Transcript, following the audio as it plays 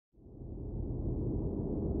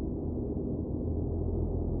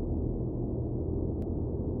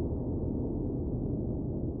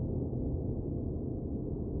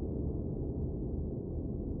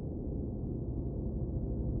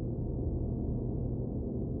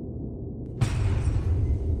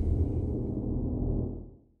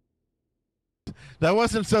That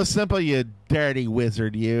wasn't so simple, you dirty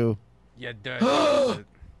wizard, you. Yeah, dirty wizard.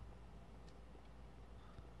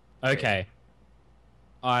 Okay.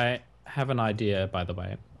 I have an idea, by the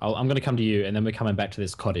way. I'm going to come to you, and then we're coming back to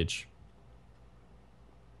this cottage.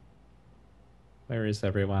 Where is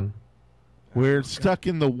everyone? We're stuck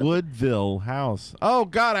in the Woodville house. Oh,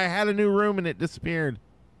 God, I had a new room, and it disappeared.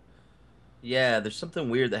 Yeah, there's something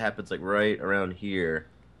weird that happens, like, right around here.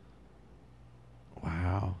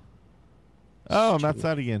 Wow. Oh, I'm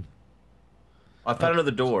outside again. I found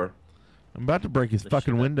another door. I'm about to break his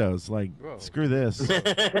fucking windows. Like, Whoa. screw this.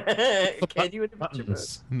 Can you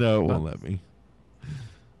Buttons. No, it won't let me.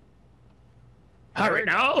 Hurry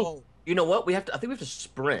now! Oh, you know what? I think we have to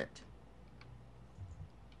sprint.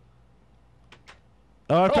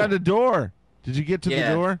 Oh, I found a door. Did you get to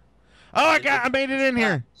the door? Oh, I made it in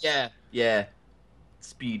here. Yeah.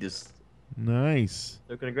 Speed is Nice.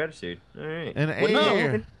 token of gratitude. All right. And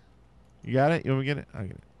air. You got it? You want me to get it? I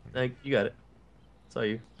get it. You got it. It's all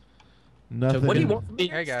you. Nothing. What do you want from me?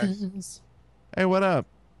 Hey, guys. Hey, what up?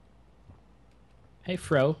 Hey,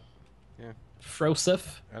 Fro. Yeah.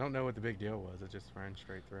 Frosif. I don't know what the big deal was. It just ran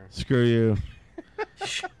straight through. Screw you.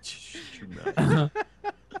 Shut your mouth.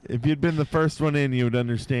 If you'd been the first one in, you would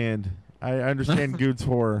understand. I understand Guude's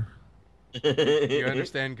horror. You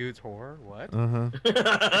understand Guude's horror? What? Uh-huh.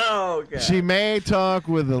 Oh, God. She may talk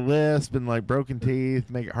with a lisp and like broken teeth,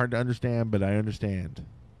 make it hard to understand, but I understand.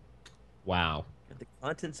 Wow. Got the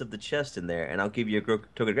contents of the chest in there, and I'll give you a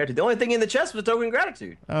token of gratitude. The only thing in the chest was a token of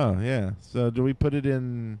gratitude. Oh, yeah. So do we put it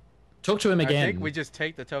in... Talk to him again. I think we just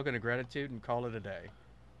take the token of gratitude and call it a day.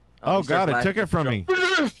 Oh, God, it took it from me.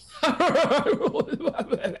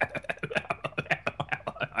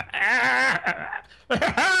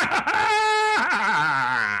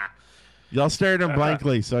 Y'all stare at him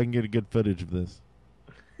blankly so I can get a good footage of this.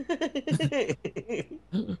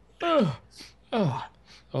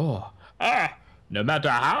 No matter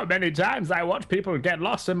how many times I watch people get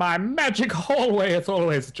lost in my magic hallway, it's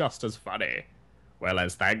always just as funny. Well,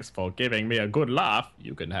 as thanks for giving me a good laugh,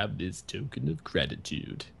 you can have this token of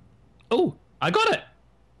gratitude. Oh, I got it!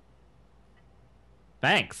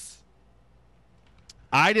 Thanks.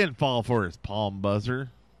 I didn't fall for his palm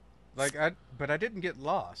buzzer. But I didn't get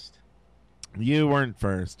lost. You weren't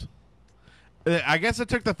first. I guess it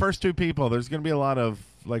took the first two people. There's going to be a lot of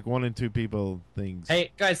like 1 and 2 people things.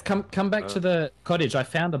 Hey, guys, come back to the cottage. I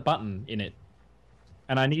found a button in it.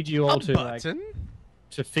 And I need you all to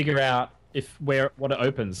figure out what it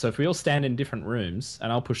opens. So if we all stand in different rooms,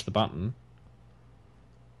 and I'll push the button.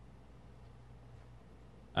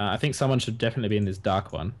 I think someone should definitely be in this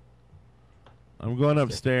dark one. I'm going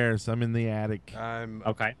upstairs. I'm in the attic. I'm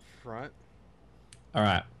Okay. front. All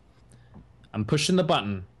right. I'm pushing the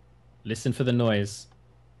button. Listen for the noise.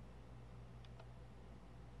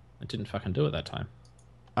 I didn't fucking do it that time.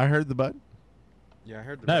 I heard the button. Yeah, I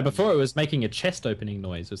heard the No, button. before it was making a chest opening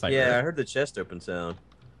noise. It was like, Yeah, I heard the chest open sound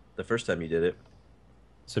the first time you did it.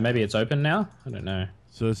 So maybe it's open now? I don't know.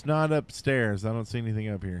 So it's not upstairs. I don't see anything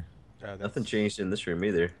up here. Nothing changed in this room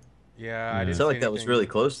either. Yeah, I It didn't felt see like that was anything. really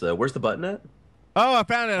close, though. Where's the button at? Oh, I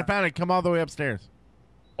found it. Come all the way upstairs.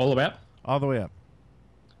 All the way up? All the way up.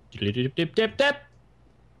 Dip.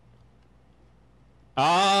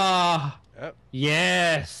 Ah! Yep.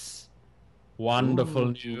 Yes! Wonderful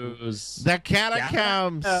news. The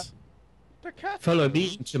catacombs. The cat. Follow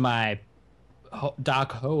me into my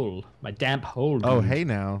dark hole, my damp hole. Oh, dude. hey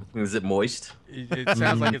now. Is it moist? It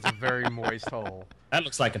sounds like it's a very moist hole. That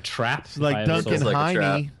looks like a trap. It's like if I ever Duncan saw it. like a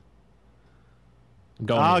trap. Heine. I'm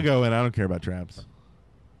going I'll in. go in. I don't care about traps.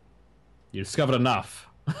 You discovered enough.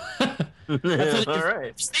 All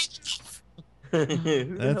right.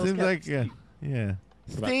 That seems like, yeah.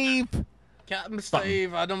 Steve! Captain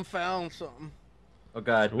Steve, I done found something. Oh,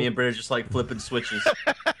 God. Me and Brent are just like flipping switches.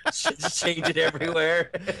 Just change it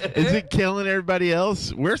everywhere. Is it killing everybody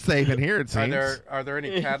else? We're safe in here, it seems. Are there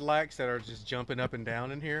any Cadillacs that are just jumping up and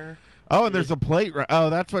down in here? Oh, and there's a plate. Oh,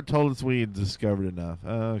 that's what told us we had discovered enough.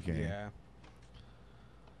 Okay. Yeah.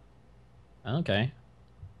 Okay.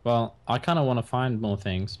 Well, I kind of want to find more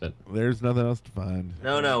things, but... There's nothing else to find.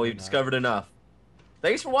 No, we've discovered enough.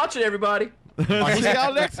 Thanks for watching, everybody. See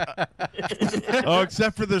y'all next time. Oh,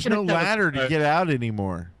 except for there's no ladder to get out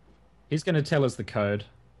anymore. He's going to tell us the code.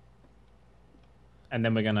 And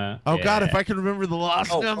then we're going to... Oh, God, if I could remember the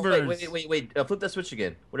lost numbers. Wait. Flip that switch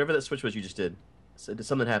again. Whatever that switch was you just did.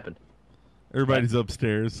 Something happened. Everybody's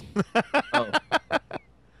upstairs. Oh.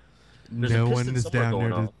 There's a No piston one is somewhere down going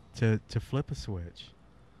there off. to flip a switch.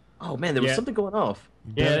 Oh, man, there was something going off.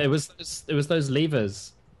 Yeah, it was those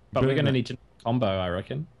levers. But we're going to need to combo, I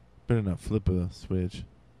reckon. Better not flip a switch.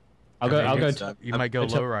 I'll go. I'll go. So You might go I'm-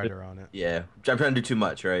 lowrider on it. yeah, I'm trying to do too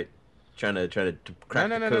much, right? Trying to crack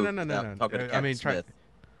No, the no, code no, no, no, without no. talking to I Captain mean, Smith.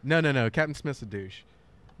 No. Captain Smith's a douche.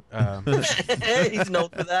 He's known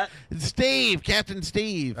for that. Steve, Captain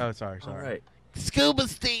Steve. Oh, sorry. All right. Scuba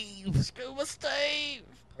Steve. Scuba Steve.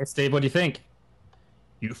 Hey, Steve, what do you think?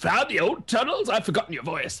 You found the old tunnels? I've forgotten your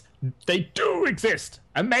voice. They do exist.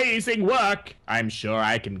 Amazing work. I'm sure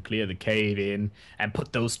I can clear the cave in and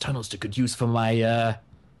put those tunnels to good use for my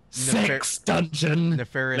sex dungeon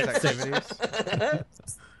Nefarious activities.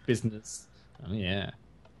 business. Oh yeah,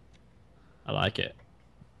 I like it.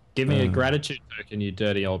 Give me a gratitude token, you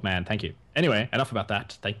dirty old man. Thank you. Anyway, enough about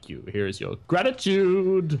that. Thank you. Here is your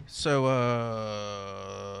gratitude. So,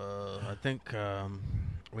 I think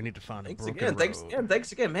we need to find Thanks a broken again. Thanks road. again.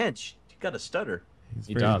 Thanks again, man. You got a stutter.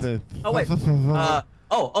 He does. Oh wait.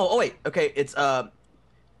 Oh wait. Okay. It's I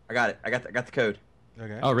got it. I got the code.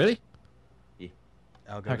 Okay. Oh really?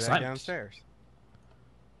 I'll go How back exciting. downstairs.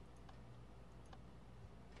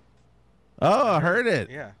 Oh, I heard it.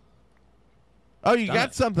 Yeah. Oh, you Done got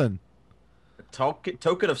it. something. A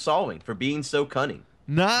token of solving for being so cunning.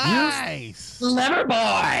 Nice. Clever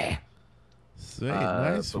boy. Sweet.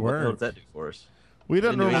 Nice but what the hell work. does that do for us? We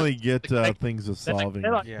don't Didn't do normally get They're things of they're like- solving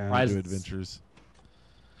they're like Yeah. when we prizes. do adventures.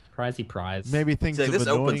 Prizey prize. Maybe things See, like, of this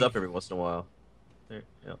annoying. opens up every once in a while. There,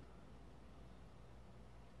 yeah.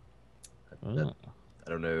 Oh. I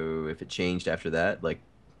don't know if it changed after that. Like,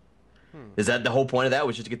 Hmm. is that the whole point of that?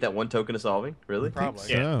 Was just to get that one token of solving? Really? Probably.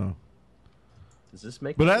 So. Does this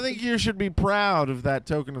make? But I sense? think you should be proud of that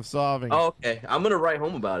token of solving. Oh, okay. I'm gonna write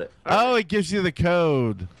home about it. Oh, it gives you the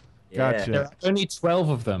code. Yeah. Gotcha. There are only 12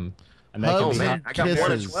 of them, and they Oh, can Oh be man, I got one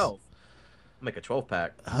of Kisses. 12. I'll make a 12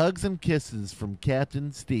 pack. Hugs and kisses from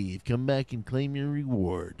Captain Steve. Come back and claim your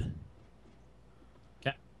reward.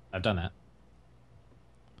 Okay, I've done that.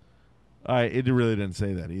 It really didn't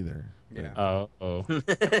say that either. Yeah. Oh.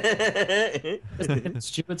 In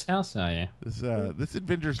Stuart's house, are you? This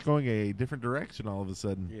adventure's going a different direction all of a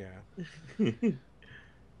sudden. Yeah.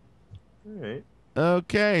 All right.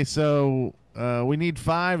 Okay, so we need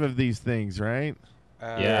 5 of these things, right?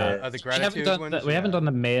 Yeah. The We haven't gratitude done ones. we haven't done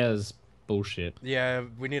the mayor's bullshit. Yeah,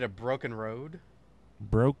 we need a broken road.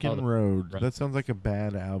 Broken Oh, the- Road. right. That sounds like a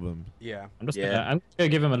bad album. Yeah. I'm just Yeah. gonna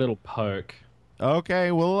give him a little poke.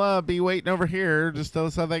 Okay, we'll be waiting over here. Just tell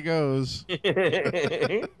us how that goes.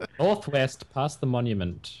 Northwest, past the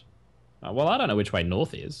monument. Well, I don't know which way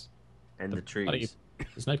north is. And the Bloody- trees.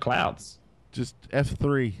 There's no clouds. Just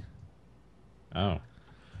F3. Oh.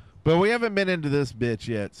 But we haven't been into this bitch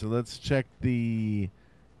yet, so let's check the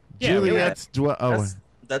Yeah, Juliet's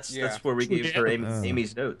That's Yeah. where we gave her Oh.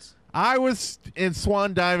 Amy's notes. I was in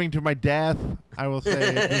swan diving to my death, I will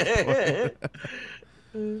say. at this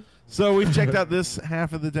point. So we've checked out this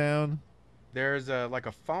half of the town. There's like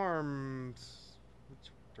a farm. Which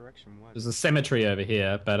direction was There's it? a cemetery over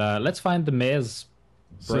here, but let's find the mayor's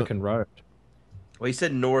So- broken road. Well, he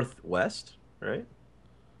said northwest, right?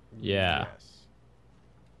 Yeah. Yes.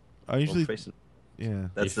 I usually, Facing- yeah.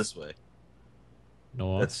 that's this way.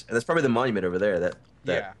 North. That's probably the monument over there. That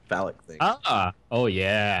Yeah. phallic thing. Oh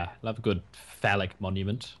yeah. Love a good phallic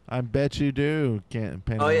monument. I bet you do. Can't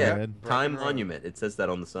pen Oh in my yeah, head. Time Road. Monument. It says that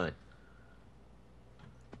on the sign.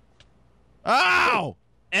 Ow!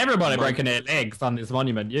 Everybody breaking their legs on this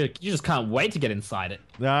monument. You just can't wait to get inside it.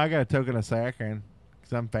 No, I got a token a second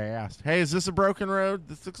because I'm fast. Hey, is this a broken road?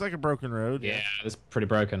 This looks like a broken road. Yeah, it's pretty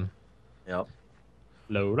broken. Yep.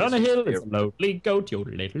 Load on a hill, it's a lonely goat. Yo,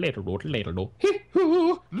 little, little, little, little,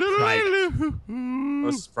 little. Right. Oh,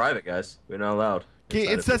 this is private, guys. We're not allowed.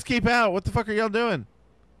 inside It of says keep out. What the fuck are y'all doing?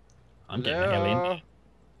 I'm getting the hell in.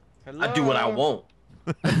 Hello. I do what I want.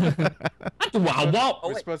 I do what I want. Oh, We're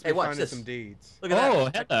wait. supposed to Hey, be watch finding this. some deeds. Look at Oh,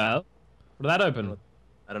 that. hello. What did that open?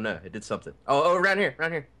 I don't know. It did something. Oh, around here.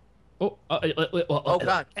 Around here. Oh, Oh,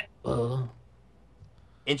 God. Uh,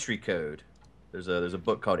 Entry code. There's a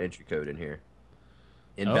book called Entry Code in here.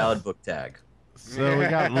 Invalid Book Tag. So we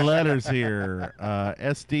got letters here.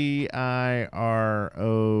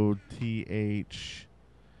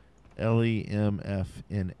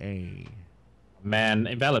 SDIROTHLEMFNA. man,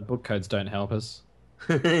 invalid book codes don't help us.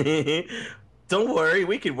 Don't worry,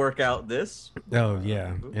 we can work out this. Oh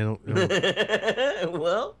yeah.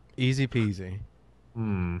 Well, Easy peasy.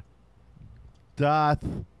 Doth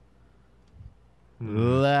Hmm.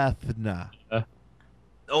 Lethna.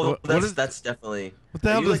 oh, What is- that's definitely. What the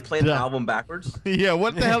Are hell you does like playing the Doth- album backwards? Yeah,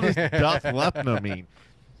 what the hell does Doth Lethna mean?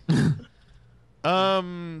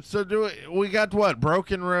 So we got what?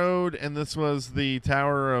 Broken Road, and this was the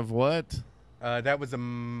Tower of what? That was a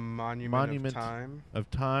monument Monument. of time. Of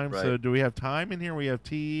time. Right. So do we have time in here? We have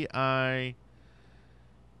T-I...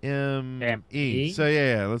 M-E. So,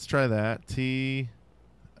 yeah, let's try that. T-I-M-E.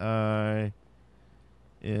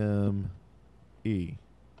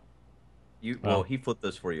 Well, he flipped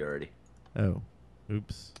those for you already. Oh.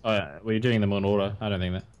 Oops. Oh, yeah. Were you doing them in order? I don't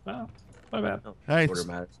think that. Well, not bad. Oh, Hey, order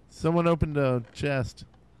matters. someone opened a chest.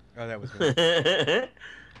 Oh, that was me.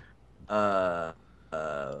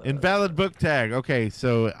 Invalid book tag. Okay,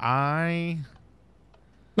 so I...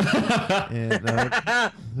 doesn't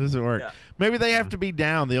work. Yeah. Maybe they have to be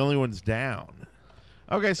down. The only one's down.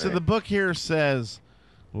 Okay, so Right. the book here says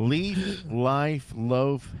leaf, life,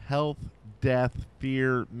 loaf, health, death,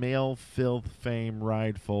 fear, male, filth, fame,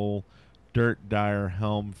 ride, foal, dirt, dire,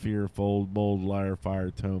 helm, fear, fold, mold, liar, fire,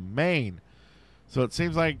 tome, main. So it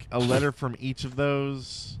seems like a letter from each of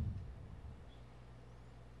those.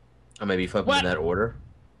 Or maybe flip them What? in that order.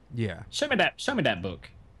 Yeah. Show me that book.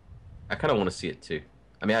 I kind of want to see it too.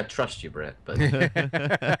 I mean, I trust you, Brent, but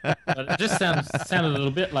But it just sounded a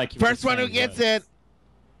little bit like you were First one who saying gets words. it.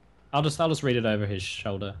 I'll just read it over his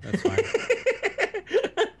shoulder. That's fine.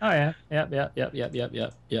 Oh yeah. Yep. There's yeah,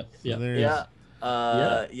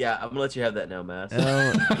 yeah. I'm gonna let you have that now, Mass.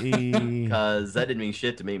 L-E-L-F. Because that didn't mean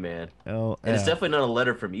shit to me, man. And it's definitely not a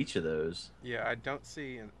letter from each of those. Yeah, I don't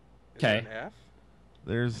see an. Is Okay. there an F?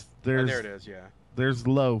 There's Oh, there it is. Yeah. there's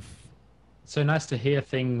loaf So nice to hear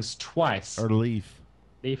things twice. or leaf.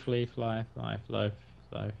 Leaf, life, loaf.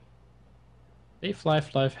 Leaf,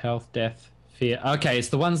 life, health, death, fear. Okay, it's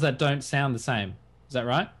the ones that don't sound the same. Is that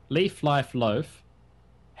right? Leaf, life, loaf,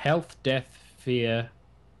 health, death, fear.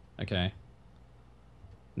 Okay.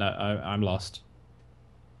 No, I'm lost.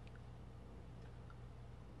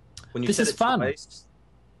 When you This said is it fun. twice,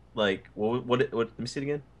 like, what? Let me see it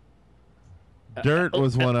again. Dirt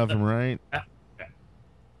was one of them, right?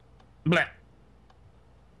 Blah.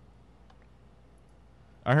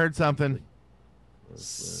 I heard something.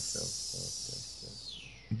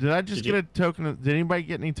 Did I just Did get you- a token? Did anybody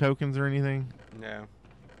get any tokens or anything? No.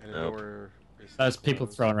 And the Nope. door is Those people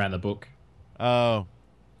closed. throwing around the book. Oh,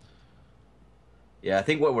 Yeah, I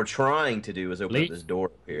think what we're trying to do is open up Leaf? this door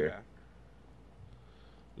up here. Yeah.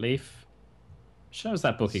 Leaf. Show us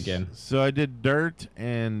that book again. so I did dirt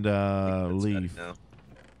and That's got it leaf. now.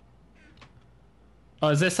 Oh,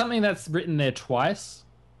 is there something that's written there twice?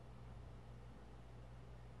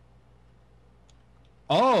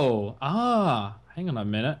 Oh, hang on a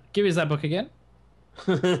minute. Give us that book again.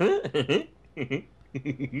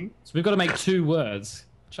 So we've got to make 2 words.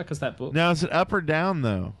 Chuck us that book. Now is it up or down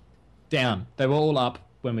though? Down. They were all up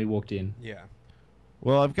when we walked in. Yeah.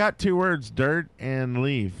 Well, I've got 2 words: dirt and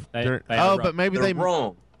leaf. They- Dirt. they are Oh, wrong. but maybe They're they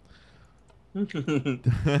wrong.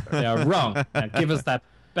 They are wrong. Now give us that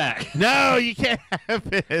back. No, you can't have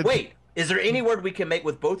it. Wait, is there any word we can make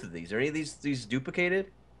with both of these? Are any of these duplicated?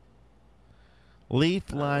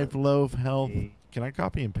 Leaf, life, loaf, health. Can I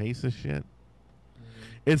copy and paste this shit?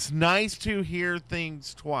 It's nice to hear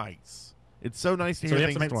things twice. It's so nice to So we hear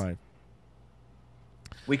have to things make- twice.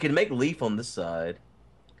 We can make leaf on this side.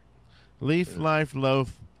 Leaf, life,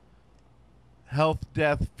 loaf, health,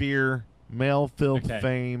 death, fear, male, filth, Okay.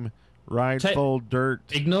 fame, ride, Ta- fold, dirt.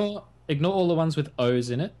 Ignore all the ones with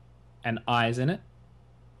O's in it and I's in it,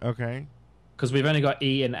 Okay. because we've only got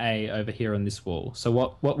E and A over here on this wall. So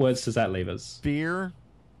what words does that leave us? Fear.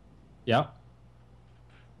 Yeah.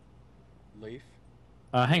 Leaf.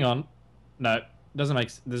 Hang on. No, doesn't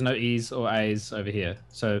make. There's no E's or A's over here,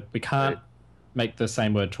 so we can't Right. make the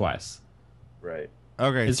same word twice. Right.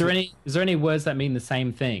 Okay. Is there any words that mean the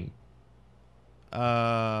same thing?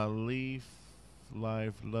 Leaf,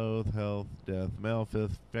 life, loath, health, death, male,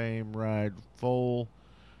 filth, fame, ride, foal,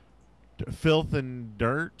 filth and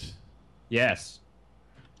dirt, Yes.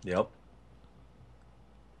 Yep.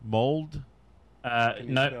 mold. Can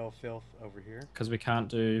you No, spell filth over here? because we can't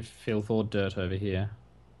do filth or dirt over here.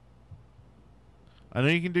 I know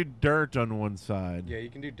you can do dirt on one side. Yeah, you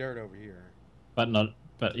can do dirt over here. But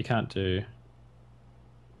you can't do.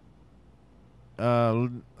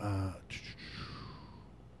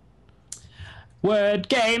 Word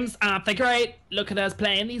games, aren't they great? Look at us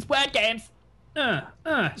playing these word games.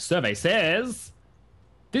 Survey says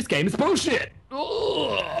this game is bullshit.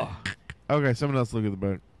 Ugh. Okay, someone else look at the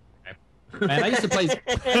book. Man, I used to play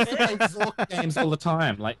Zork games all the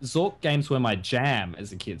time. Like Zork games were my jam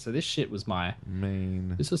as a kid. So this shit was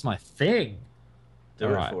Main. this was my thing. Do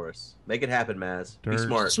All it right. for us. Make it happen, Maz. Be Dirt.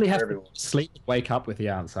 smart. Usually have for to everyone. sleep, wake up with the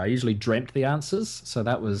answer. I usually dreamt the answers, so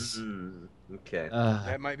that was. Okay.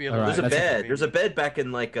 That might be a all little. right, There's a that's bed. There's a bed back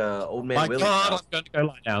in like Old Man My Willie's God, house. I'm going to go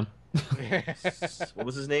lie down. What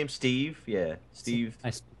was his name? Steve? Yeah. Steve.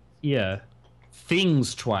 Yeah.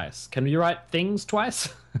 Things twice. Can you write things twice?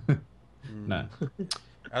 No.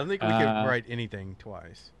 I don't think we can write anything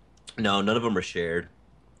twice. No, none of them are shared.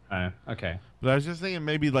 Oh, okay. But I was just thinking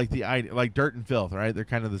maybe like like dirt and filth, right? They're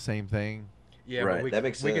kind of the same thing. Yeah, Right, but that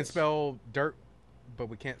makes we can sense. spell dirt, but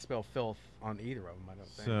we can't spell filth on either of them. I don't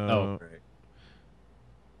think. So Oh. Right.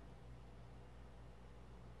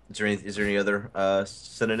 Is there any other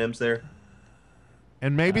synonyms there?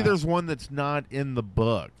 and maybe there's one that's not in the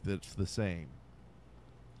book that's the same.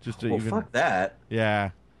 Just to Well, even fuck that. yeah.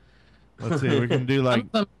 Let's see. We can do like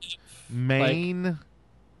Some of them, main,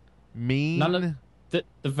 mean. none of the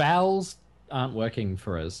vowels aren't working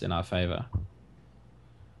for us in our favor.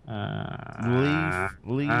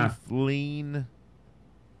 Leaf, lean.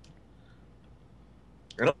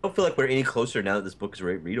 I don't feel like we're any closer now that this book is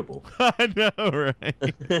readable. I know,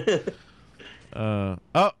 right?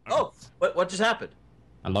 Oh, what just happened?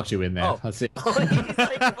 I locked you in there. Oh. That's it. He's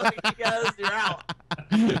like, guys, you're out.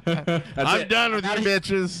 I'm done with you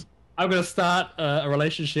bitches. I'm going to start a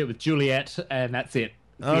relationship with Juliet, and that's it.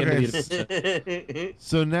 It's the end of the adventure.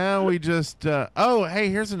 So now we just. Oh, hey,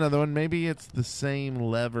 here's another one. Maybe it's the same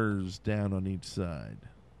levers down on each side.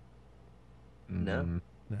 No.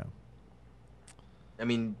 No. I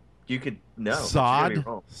mean, you could no. Sod. You're gonna be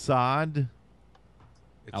wrong. Sod.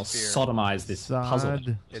 It's I'll fear. sodomize this puzzle.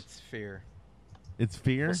 Sod. It's fear. It's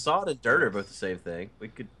fear. Well, sod and dirt are both the same thing. We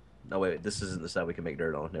could. No, wait. This isn't the side we can make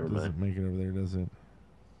dirt on. Never Doesn't mind. make it over there, does it?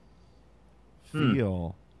 Hmm.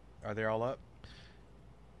 Feel. Are they all up?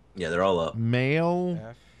 Yeah, they're all up. Male.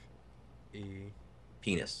 F, E.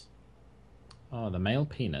 Penis. Oh, the male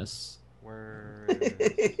penis. Where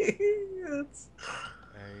That's-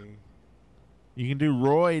 A? You can do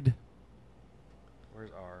roid.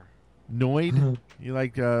 Where's R? Noid. You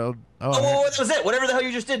like? Oh, that was it. Whatever the hell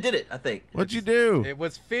you just did it. I think. What'd you do? It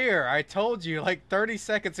was fear. I told you like 30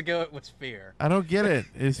 seconds ago. It was fear. I don't get it.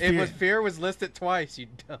 Is It fear? was fear was listed twice. You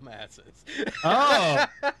dumbasses. Oh,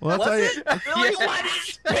 Well, Was that's all you, it? Really? Yes. Why did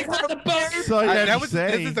you pick up the book? that's all you had That to was.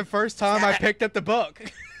 say. This is the first time I picked up the book.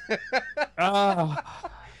 oh.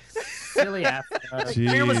 Silly ass.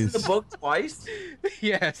 Fear was in the Jeez. book twice.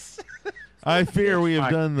 Yes. I fear we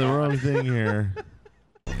have done the wrong thing here.